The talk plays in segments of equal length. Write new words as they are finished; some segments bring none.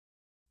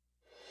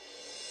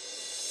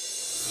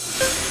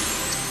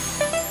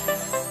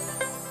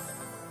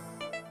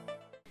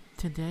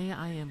Today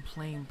I am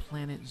playing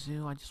Planet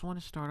Zoo. I just want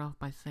to start off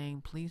by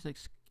saying please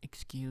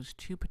excuse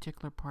two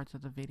particular parts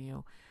of the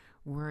video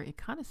where it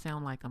kind of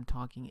sounds like I'm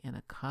talking in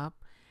a cup,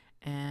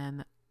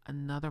 and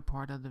another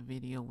part of the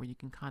video where you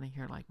can kind of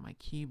hear like my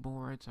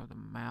keyboards or the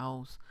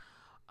mouse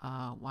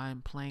while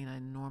I'm playing. I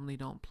normally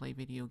don't play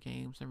video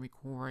games and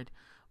record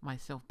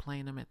myself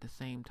playing them at the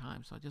same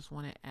time, so I just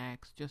want to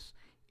ask, just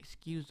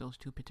excuse those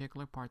two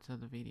particular parts of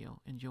the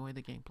video. Enjoy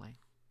the gameplay.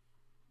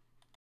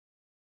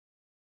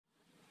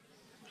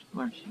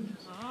 Where she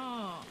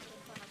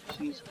is.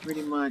 She's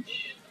pretty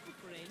much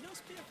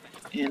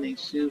in a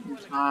suit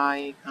and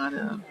tie, kind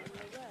of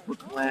with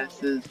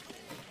glasses.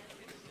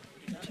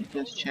 She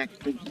just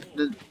checked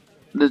the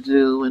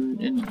zoo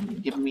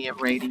and giving me a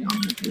rating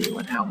on the zoo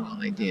and how well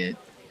I did.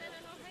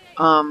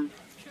 I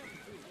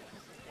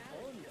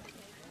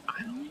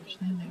don't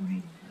understand that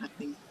rating. I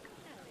think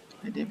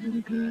I did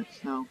really good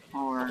so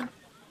far.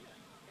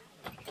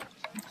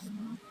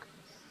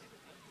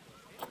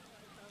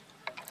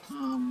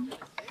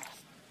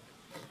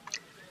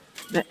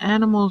 The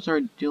animals are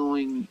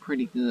doing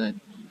pretty good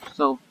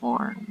so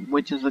far,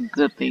 which is a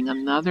good thing.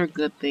 Another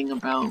good thing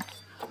about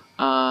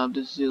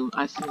the zoo,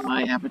 I see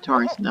my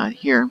avatar is not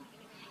here.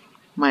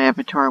 My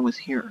avatar was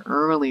here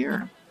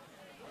earlier.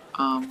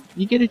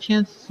 You get a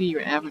chance to see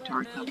your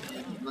avatar come in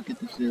and look at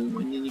the zoo,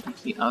 and then you can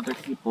see other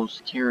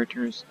people's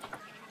characters,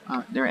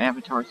 their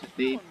avatars that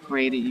they've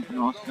created. You can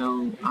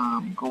also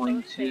go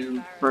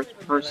into first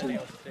person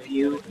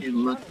view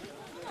and look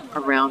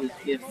around as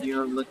if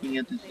you're looking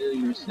at the zoo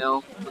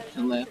yourself. Look to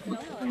the left, look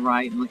to the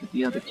right, and look at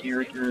the other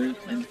characters,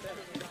 and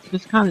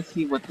just kind of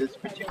see what this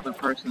particular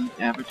person's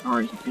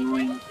avatar is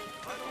doing.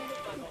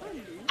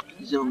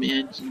 Zoom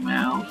in, zoom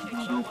out,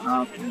 zoom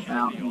up and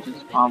out, and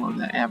just follow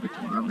the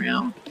avatar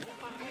around.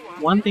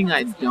 One thing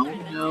I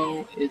don't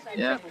know is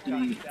if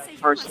the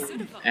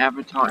person's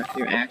avatar, if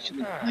they're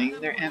actually playing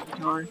their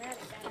avatar.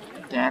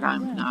 That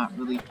I'm not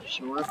really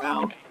sure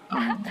about.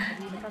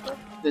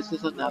 This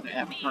is another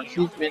avatar.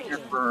 She's been here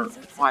for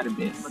quite a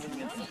bit,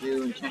 looking at the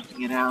zoo and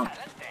checking it out.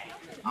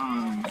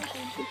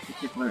 This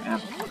particular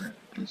avatar.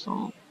 And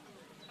so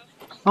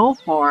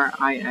far,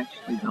 I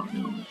actually don't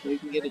know. So you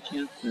can get a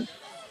chance to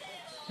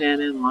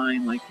stand in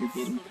line like you're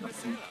getting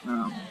something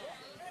from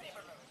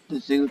the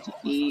zoo to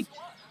eat,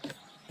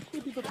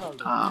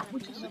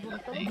 which is a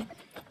good thing.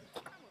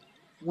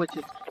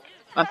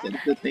 I said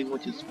a good thing,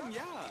 which is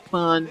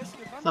fun,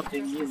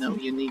 something,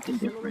 unique and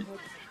different.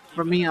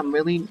 For me, I'm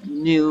really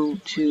new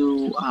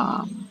to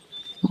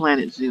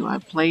Planet Zoo. I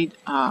played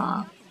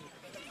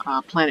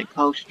Planet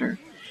Coaster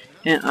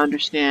and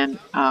understand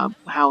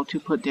how to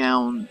put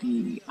down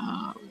the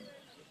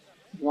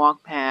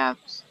walk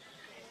paths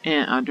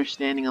and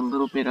understanding a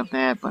little bit of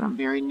that, but I'm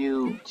very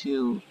new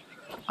to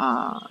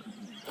uh,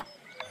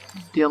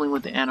 dealing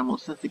with the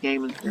animals since the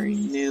game is very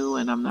new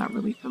and I'm not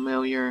really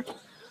familiar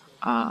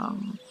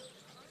um,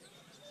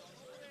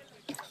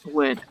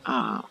 with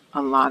a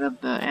lot of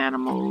the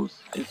animals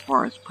as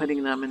far as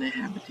putting them in a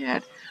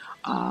habitat.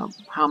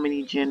 How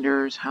many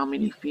genders, how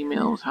many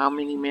females, how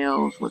many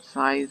males, what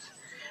size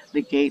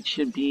the gate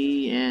should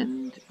be,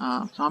 and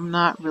so I'm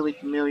not really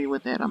familiar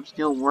with that. I'm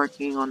still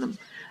working on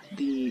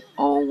the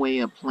old way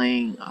of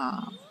playing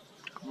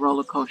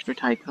Roller Coaster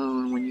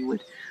Tycoon, when you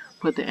would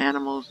put the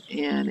animals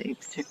in a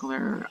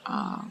particular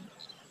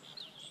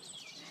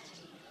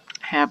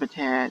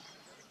habitat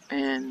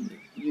and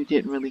you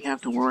didn't really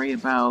have to worry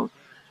about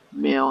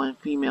male and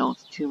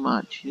females too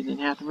much. You didn't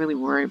have to really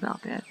worry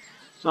about that.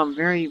 So I'm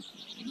very,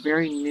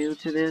 very new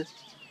to this.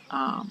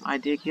 I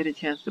did get a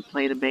chance to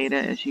play the beta.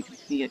 As you can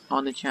see it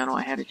on the channel,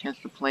 I had a chance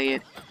to play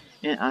it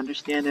and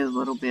understand it a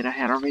little bit. I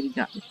had already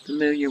gotten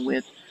familiar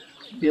with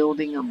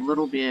building a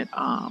little bit.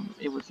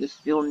 It was just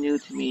still new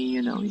to me.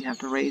 You have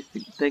to raise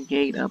the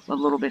gate up a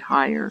little bit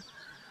higher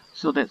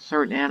so that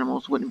certain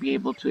animals wouldn't be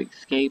able to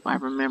escape. I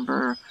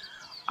remember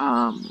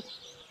um,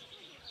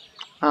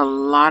 a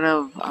lot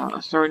of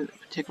a certain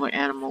particular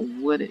animal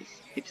would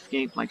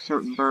escape, like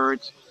certain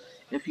birds.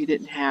 If you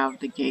didn't have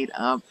the gate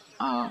up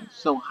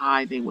so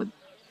high, they would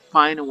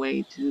find a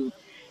way to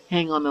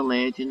hang on the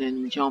ledge and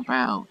then jump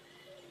out.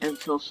 And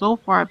so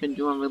far I've been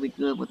doing really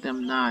good with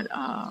them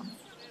not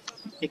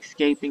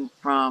escaping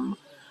from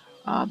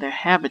their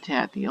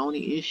habitat. The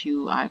only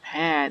issue I've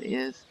had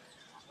is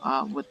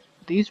with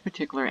these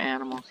particular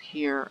animals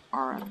here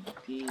are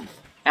the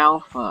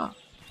alpha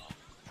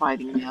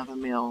fighting the other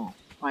male,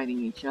 fighting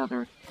each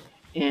other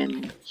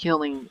and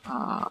killing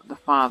the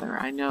father.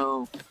 I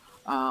know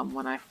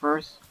when I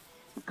first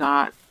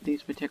got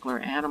these particular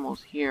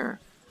animals here,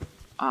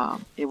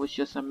 it was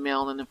just a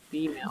male and a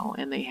female,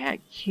 and they had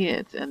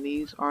kids, and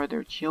these are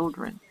their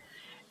children.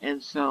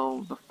 And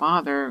so the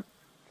father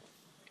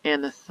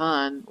and the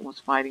son was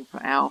fighting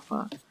for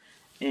Alpha,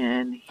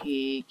 and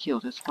he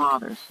killed his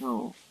father.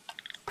 So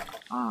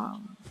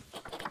um,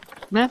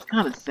 that's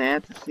kind of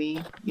sad to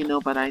see,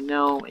 but I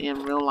know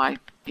in real life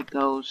it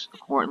goes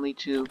accordingly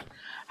to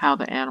how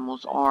the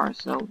animals are.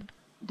 So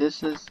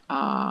this is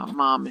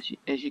mom,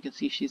 as you can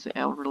see, she's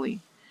elderly.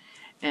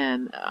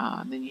 And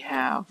then you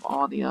have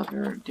all the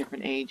other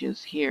different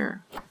ages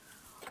here.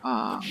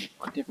 a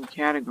different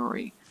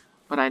category,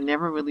 but I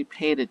never really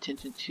paid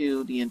attention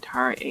to the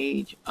entire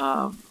age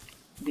of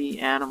the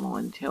animal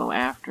until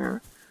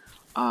after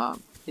uh,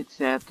 it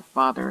said the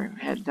father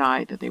had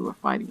died, that they were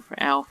fighting for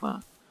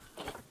Alpha.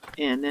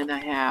 And then I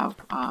have,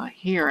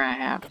 here I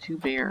have two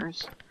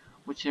bears,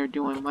 which are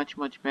doing much,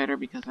 much better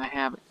because I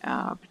have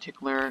a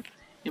particular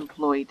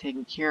employee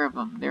taking care of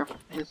them.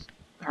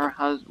 Her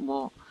husband,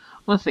 well,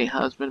 I won't say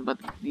husband, but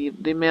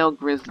the male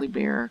grizzly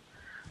bear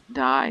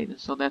died.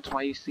 So that's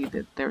why you see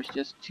that there's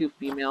just two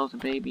females, a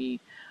baby,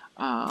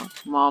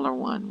 smaller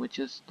one, which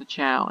is the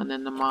child, and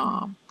then the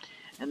mom.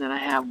 And then I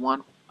have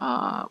one,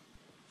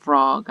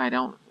 frog. I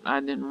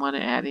didn't want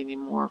to add any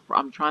more.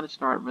 I'm trying to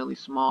start really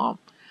small.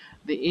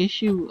 The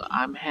issue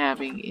I'm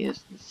having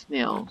is the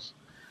snails.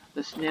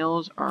 The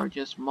snails are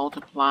just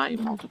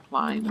multiplying,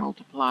 multiplying,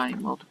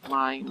 multiplying,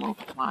 multiplying,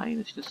 multiplying.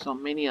 It's just so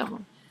many of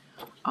them.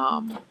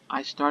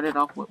 I started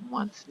off with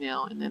one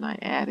snail and then I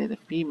added a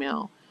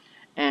female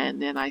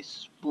and then I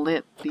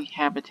split the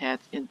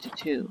habitats into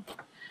two.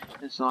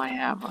 And so I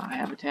have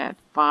habitat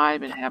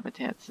 5 and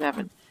habitat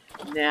 7.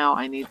 Now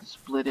I need to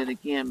split it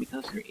again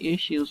because their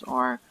issues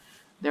are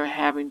they're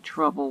having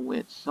trouble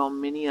with so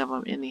many of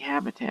them in the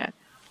habitat.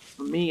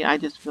 For me, I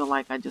just feel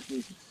like I just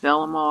need to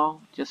sell them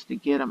all just to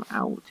get them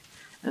out.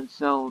 And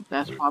so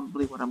that's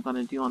probably what I'm going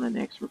to do on the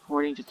next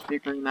recording, just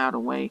figuring out a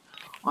way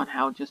on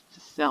how just to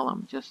sell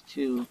them, just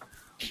to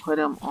put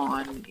them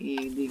on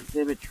the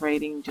exhibit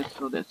trading, just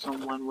so that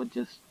someone would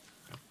just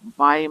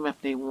buy them if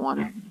they want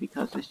them,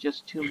 because it's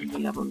just too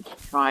many of them to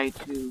try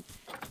to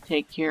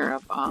take care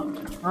of.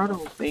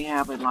 Turtles, they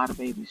have a lot of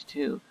babies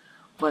too,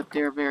 but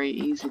they're very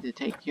easy to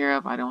take care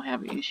of. I don't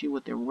have an issue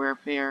with their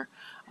welfare.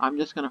 I'm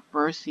just going to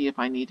first see if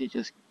I need to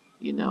just,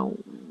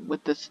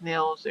 with the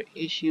snails, the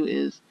issue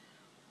is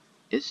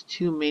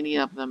too many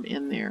of them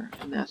in there,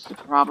 and that's the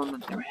problem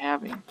that they're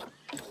having.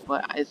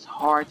 But it's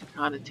hard to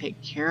kind of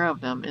take care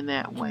of them in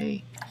that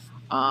way.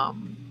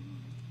 Um,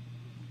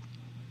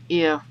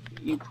 if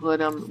you put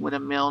them with a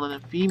male and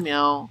a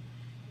female,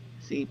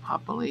 see,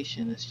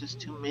 population, it's just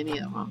too many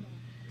of them.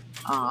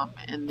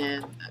 And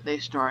then they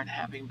start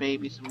having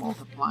babies and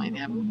multiplying,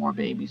 having more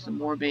babies and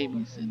more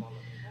babies, and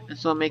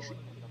so it makes it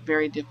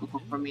very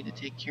difficult for me to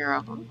take care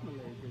of them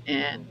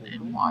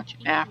and watch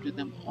after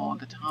them all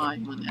the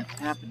time when that's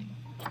happening.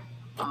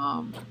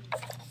 Um,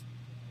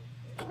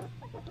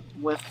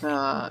 with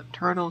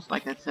turtles,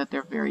 like I said,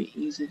 they're very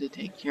easy to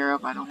take care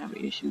of. I don't have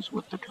issues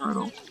with the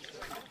turtles.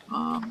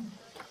 Um,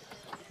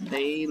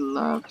 they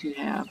love to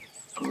have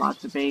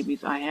lots of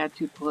babies. I had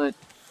to put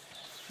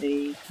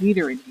a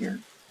heater in here.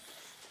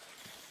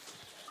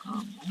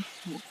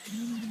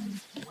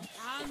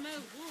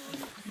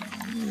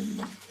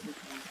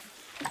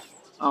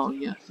 Oh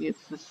yeah, see,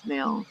 it's the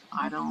snails.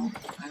 I don't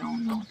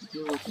know what to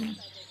do with them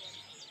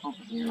over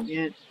there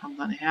yet. I'm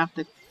gonna have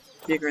to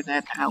figure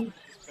that out,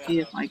 see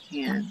if I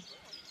can,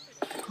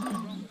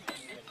 um,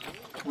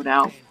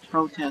 without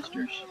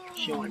protesters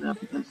showing up,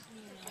 because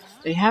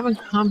they haven't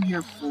come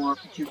here for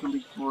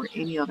particularly for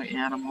any other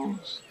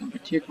animals in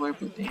particular,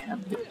 but they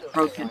have been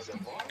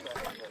protesting.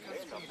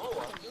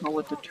 So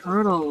with the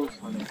turtles,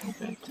 let me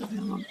go back to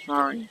them. I'm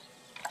sorry.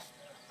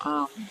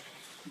 Um,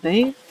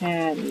 they've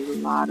had a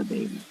lot of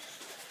babies.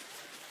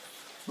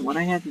 So what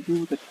I had to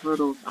do with the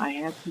turtles, I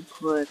had to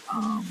put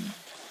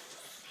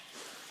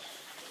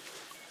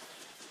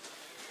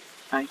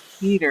a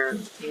heater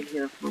in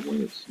here for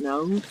when it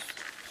snows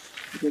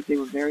because they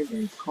were very,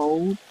 very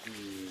cold.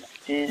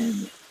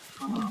 And,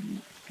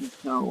 and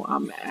so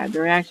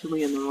they're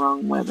actually in the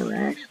wrong weather. I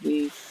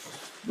actually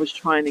was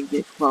trying to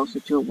get closer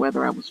to a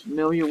weather I was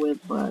familiar with,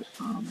 but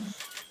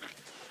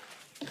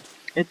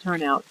it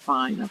turned out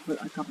fine. I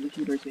put a couple of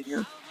heaters in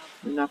here,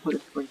 and I put a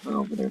sprinkler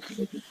over there so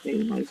they can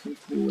stay nice and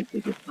cool if they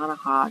get kind of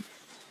hot.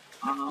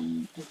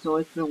 And so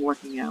it's been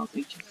working out.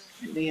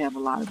 They have a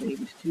lot of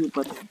babies too,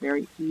 but they're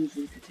very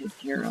easy to take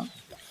care of.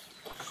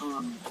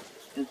 Um,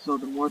 and so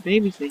the more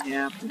babies they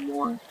have, the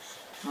more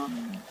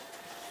um,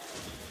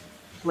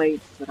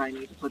 plates that I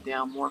need to put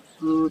down, more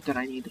food that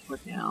I need to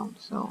put down.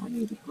 So I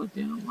need to put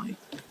down like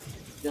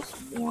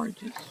just more,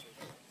 just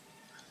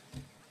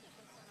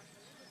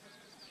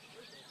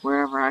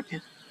wherever I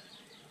can,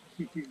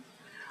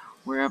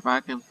 wherever I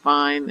can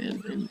find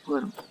and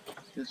put them.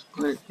 Just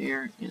put it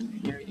there,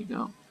 and there you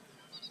go.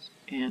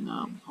 And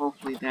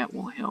hopefully that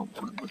will help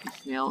with the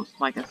snails.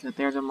 Like I said,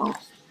 they're the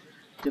most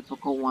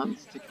difficult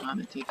ones to kind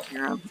of take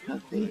care of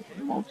because they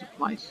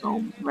multiply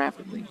so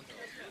rapidly.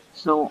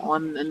 So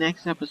on the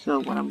next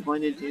episode, what I'm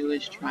going to do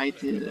is try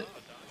to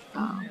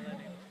um,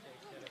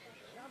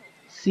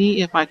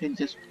 see if I can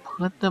just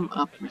put them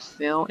up for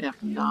sale.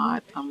 If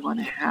not, I'm going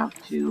to have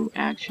to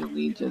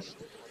actually just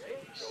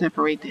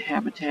separate the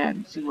habitat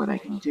and see what I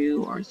can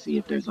do, or see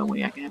if there's a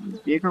way I can have a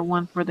bigger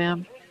one for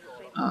them,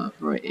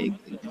 for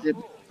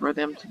exhibit for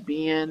them to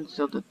be in,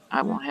 so that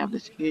I won't have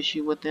this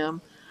issue with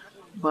them.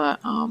 But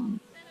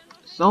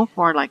so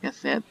far, like I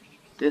said,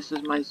 this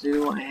is my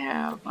zoo. I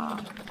have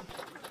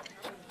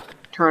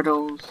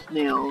turtles,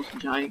 snails,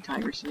 giant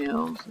tiger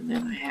snails, and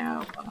then I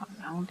have,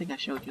 I don't think I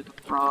showed you the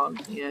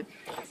frogs yet.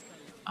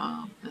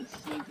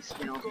 Let's see, the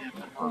snails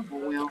having a horrible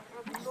will.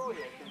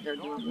 They're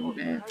doing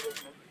really bad.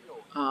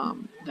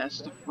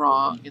 That's the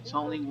frog. It's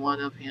only one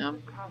of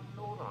him.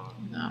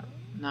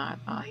 Not,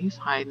 he's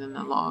hiding in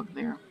the log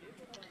there.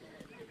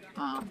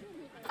 Um,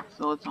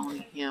 so it's only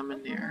him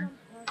in there.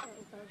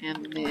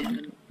 And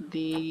then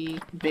the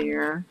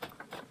bear.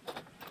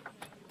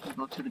 We'll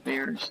go to the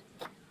bears.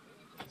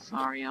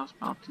 Sorry, I was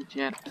about to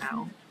jet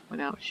out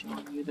without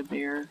showing you the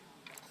bear.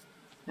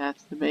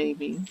 That's the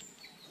baby.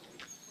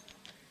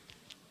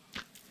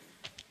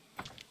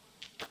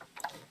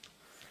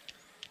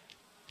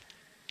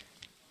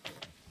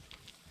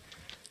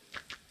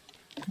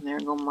 And there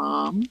go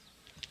mom.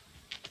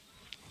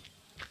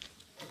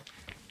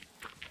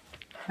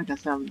 Like I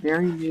said, I'm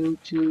very new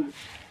to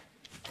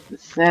the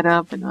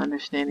setup and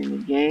understanding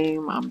the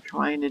game. I'm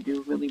trying to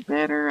do really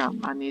better.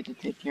 I need to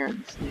take care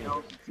of the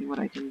snails and see what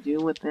I can do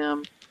with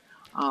them.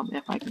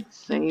 If I can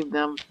save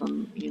them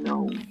from,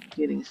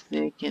 getting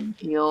sick and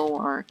ill,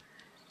 or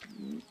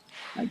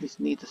I just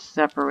need to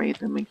separate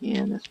them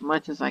again as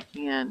much as I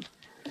can.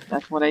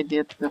 That's what I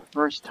did the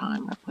first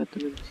time. I put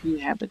them in 2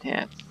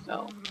 habitats.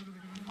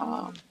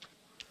 Um,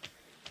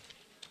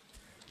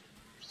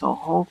 so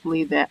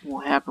hopefully that will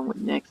happen with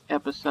next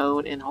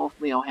episode, and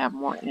hopefully I'll have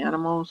more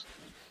animals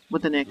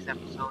with the next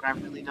episode. I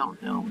really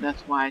don't know.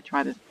 That's why I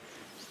try to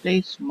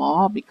stay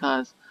small,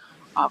 because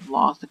I've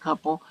lost a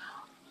couple.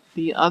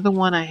 The other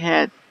one I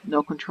had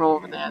no control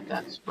over that.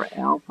 That's for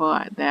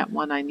alpha. That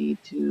one I need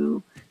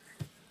to,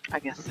 I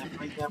guess,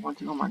 separate that one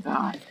too. Oh my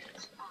god.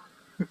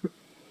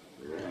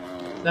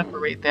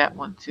 Separate that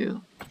one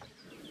too.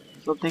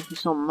 So thank you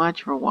so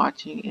much for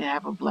watching, and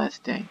have a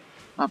blessed day.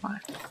 Bye bye.